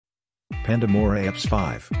Pandamora Eps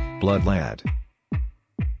 5, Blood Lad.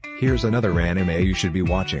 Here's another anime you should be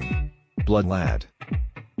watching. Blood Lad.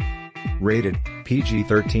 Rated,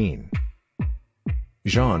 PG-13.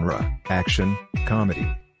 Genre, action, comedy,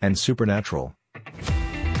 and supernatural.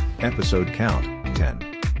 Episode count,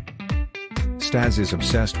 10. Stas is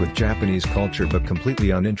obsessed with Japanese culture but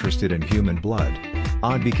completely uninterested in human blood.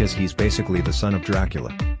 Odd because he's basically the son of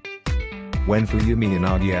Dracula. When Fuyumi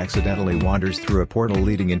Inagi accidentally wanders through a portal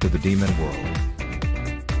leading into the demon world,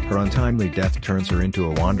 her untimely death turns her into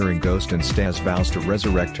a wandering ghost and Stas vows to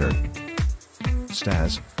resurrect her.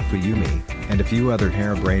 Stas, Fuyumi, and a few other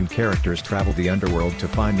harebrained characters travel the underworld to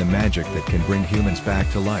find the magic that can bring humans back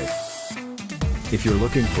to life. If you're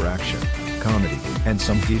looking for action, comedy, and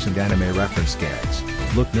some decent anime reference gags,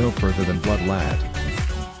 look no further than Blood Lad.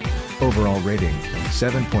 Overall rating,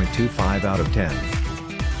 7.25 out of 10.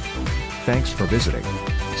 Thanks for visiting.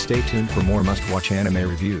 Stay tuned for more must-watch anime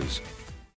reviews.